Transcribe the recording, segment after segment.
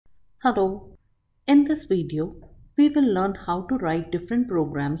Hello, in this video, we will learn how to write different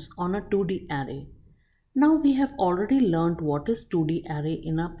programs on a 2D array. Now we have already learned what is 2D array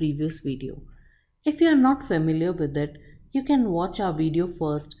in our previous video. If you are not familiar with it, you can watch our video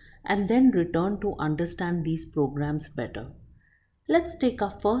first and then return to understand these programs better. Let's take our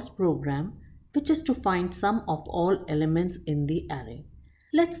first program, which is to find sum of all elements in the array.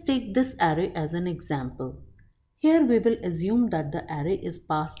 Let's take this array as an example. Here we will assume that the array is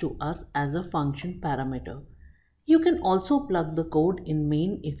passed to us as a function parameter. You can also plug the code in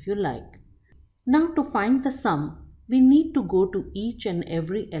main if you like. Now to find the sum, we need to go to each and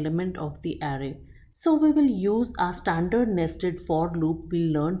every element of the array. So we will use our standard nested for loop we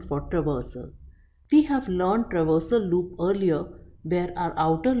learned for traversal. We have learned traversal loop earlier where our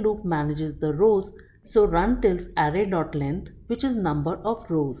outer loop manages the rows, so run tills array.length, which is number of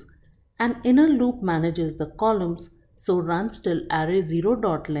rows. An inner loop manages the columns, so runs till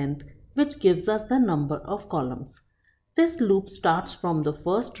array0.length, which gives us the number of columns. This loop starts from the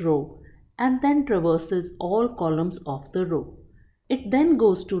first row and then traverses all columns of the row. It then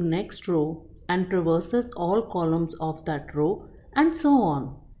goes to next row and traverses all columns of that row and so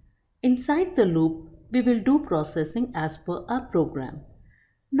on. Inside the loop, we will do processing as per our program.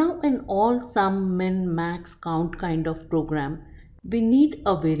 Now in all sum, min, max, count kind of program, we need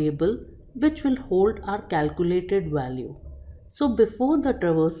a variable which will hold our calculated value. So before the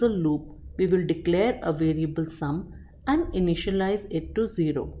traversal loop, we will declare a variable sum and initialize it to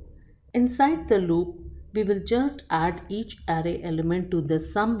 0. Inside the loop, we will just add each array element to the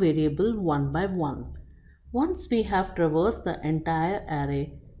sum variable one by one. Once we have traversed the entire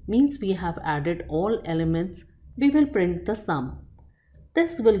array, means we have added all elements, we will print the sum.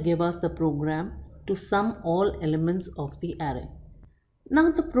 This will give us the program to sum all elements of the array. Now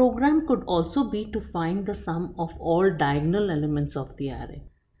the program could also be to find the sum of all diagonal elements of the array.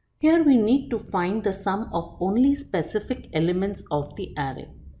 Here we need to find the sum of only specific elements of the array.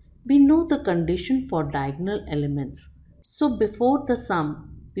 We know the condition for diagonal elements. So before the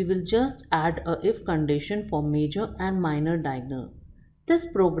sum, we will just add a if condition for major and minor diagonal. This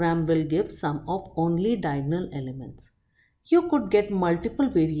program will give sum of only diagonal elements. You could get multiple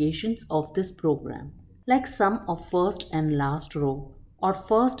variations of this program, like sum of first and last row or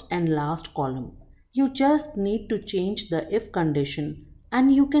first and last column. You just need to change the if condition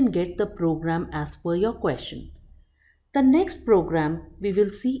and you can get the program as per your question. The next program we will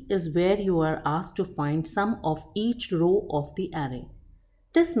see is where you are asked to find sum of each row of the array.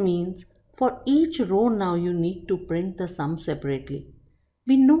 This means for each row now you need to print the sum separately.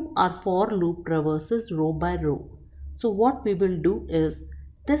 We know our for loop traverses row by row. So what we will do is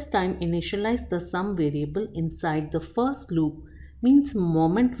this time initialize the sum variable inside the first loop, means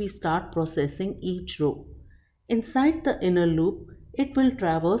moment we start processing each row. Inside the inner loop, it will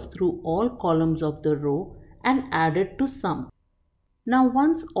traverse through all columns of the row and add it to sum. Now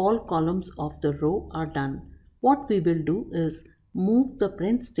once all columns of the row are done, what we will do is move the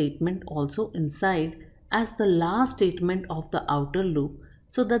print statement also inside as the last statement of the outer loop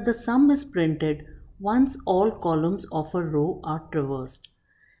so that the sum is printed once all columns of a row are traversed.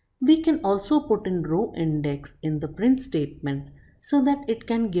 We can also put in row index in the print statement so that it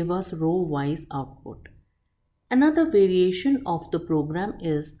can give us row-wise output. Another variation of the program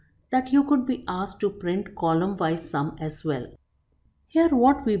is that you could be asked to print column-wise sum as well. Here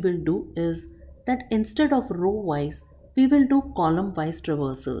what we will do is that instead of row-wise, we will do column-wise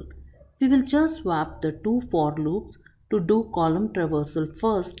traversal. We will just swap the two for loops to do column traversal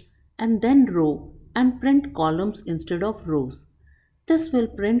first and then row and print columns instead of rows. This will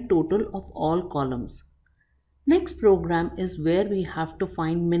print total of all columns. Next program is where we have to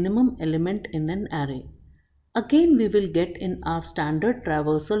find minimum element in an array. Again we will get in our standard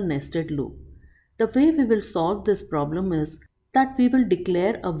traversal nested loop. The way we will solve this problem is that we will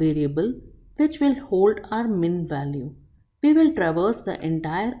declare a variable which will hold our min value. We will traverse the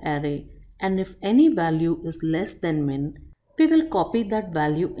entire array and if any value is less than min, we will copy that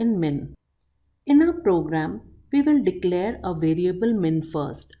value in min. In our program, we will declare a variable min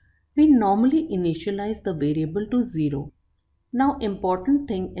first. We normally initialize the variable to 0. Now important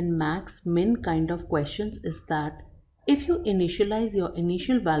thing in max min kind of questions is that if you initialize your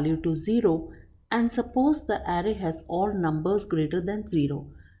initial value to 0 and suppose the array has all numbers greater than 0,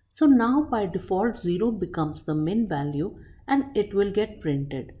 so now by default 0 becomes the min value and it will get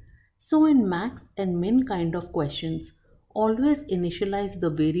printed. So in max and min kind of questions, always initialize the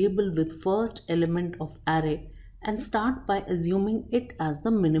variable with first element of array and start by assuming it as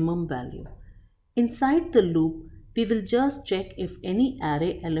the minimum value. Inside the loop, we will just check if any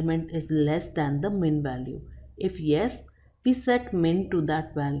array element is less than the min value. If yes, we set min to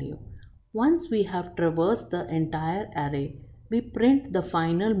that value. Once we have traversed the entire array, we print the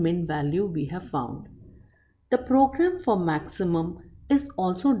final min value we have found. The program for maximum is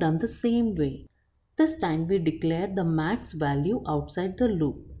also done the same way. This time we declare the max value outside the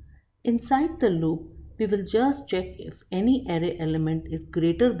loop. Inside the loop, we will just check if any array element is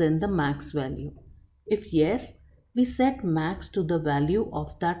greater than the max value. If yes, we set max to the value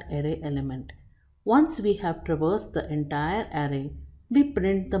of that array element. Once we have traversed the entire array, we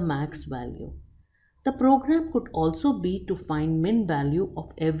print the max value. The program could also be to find min value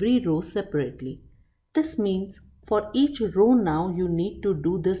of every row separately. This means for each row now you need to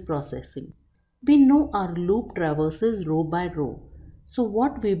do this processing. We know our loop traverses row by row. So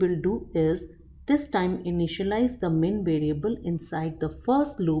what we will do is this time initialize the min variable inside the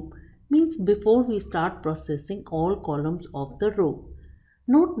first loop, means before we start processing all columns of the row.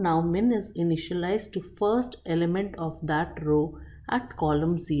 Note now min is initialized to first element of that row at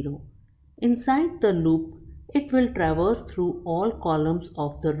column 0. Inside the loop, it will traverse through all columns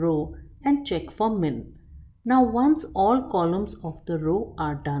of the row and check for min. Now once all columns of the row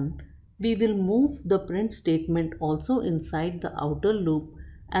are done, we will move the print statement also inside the outer loop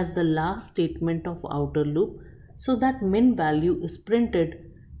as the last statement of outer loop so that min value is printed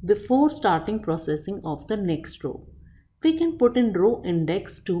before starting processing of the next row. We can put in row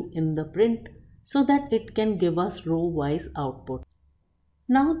index 2 in the print so that it can give us row-wise output.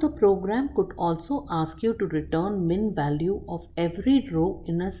 Now the program could also ask you to return min value of every row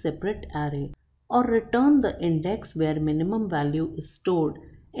in a separate array or return the index where minimum value is stored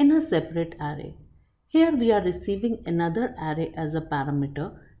in a separate array. Here we are receiving another array as a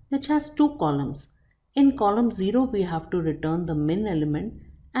parameter which has two columns. In column 0 we have to return the min element,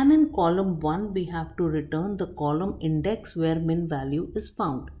 and in column 1 we have to return the column index where min value is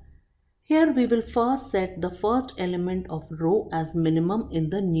found. Here we will first set the first element of row as minimum in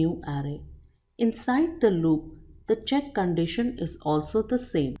the new array. Inside the loop, the check condition is also the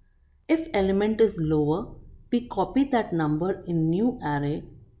same. If element is lower, we copy that number in new array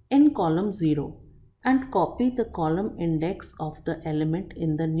in column 0 and copy the column index of the element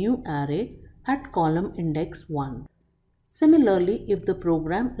in the new array at column index 1. Similarly, if the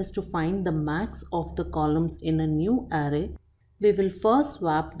program is to find the max of the columns in a new array, we will first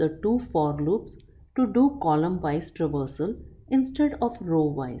swap the two for loops to do column-wise traversal instead of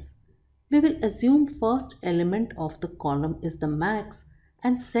row-wise. We will assume first element of the column is the max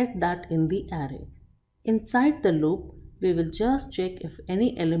and set that in the array. Inside the loop, we will just check if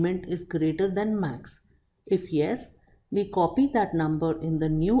any element is greater than max. If yes, we copy that number in the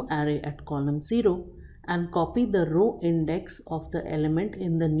new array at column 0 and copy the row index of the element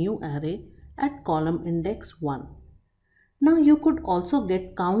in the new array at column index 1. Now you could also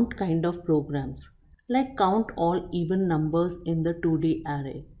get count kind of programs, like count all even numbers in the 2D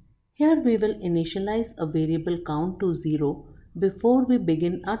array. Here we will initialize a variable count to 0 before we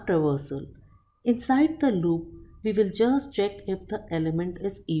begin our traversal. Inside the loop, we will just check if the element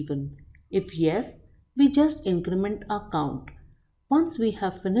is even. If yes, we just increment our count. Once we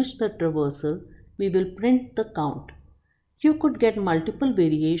have finished the traversal, we will print the count. You could get multiple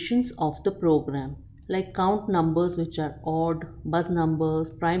variations of the program, like count numbers which are odd, buzz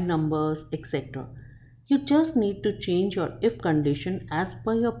numbers, prime numbers, etc. You just need to change your if condition as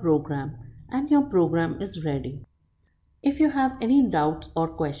per your program and your program is ready. If you have any doubts or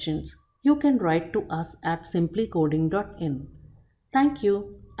questions, you can write to us at simplycoding.in. Thank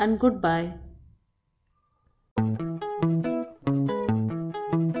you and goodbye.